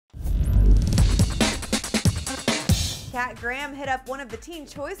Kat Graham hit up one of the Teen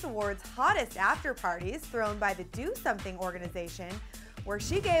Choice Awards' hottest after parties thrown by the Do Something organization, where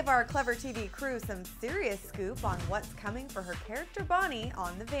she gave our ClevverTV crew some serious scoop on what's coming for her character Bonnie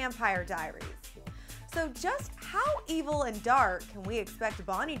on the Vampire Diaries. So just how evil and dark can we expect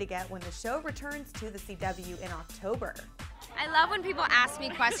Bonnie to get when the show returns to the CW in October? I love when people ask me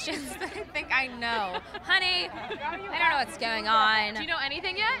questions that I think I know. Honey, I don't know what's going on. Do you know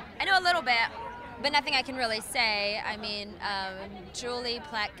anything yet? I know a little bit, but nothing I can really say. I mean, Julie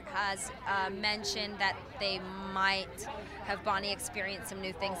Plec has mentioned that they might have Bonnie experience some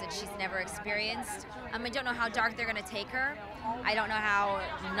new things that she's never experienced. I don't know how dark they're going to take her. I don't know how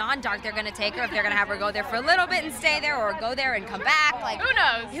non-dark they're going to take her, if they're going to have her go there for a little bit and stay there, or go there and come back. Like, who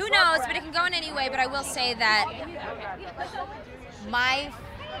knows? Who knows, but it can go in any way. But I will say that my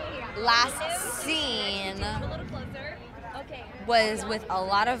last scene was with a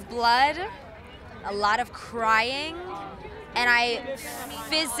lot of blood, a lot of crying, and I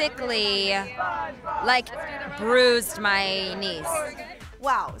physically, bruised my niece.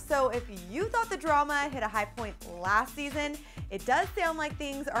 Wow, so if you thought the drama hit a high point last season, it does sound like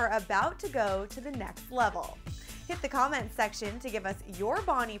things are about to go to the next level. Hit the comments section to give us your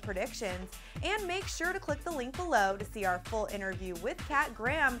Bonnie predictions, and make sure to click the link below to see our full interview with Kat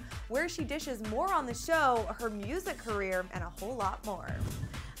Graham, where she dishes more on the show, her music career, and a whole lot more.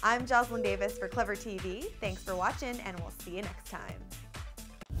 I'm Joslyn Davis for ClevverTV. Thanks for watching, and we'll see you next time.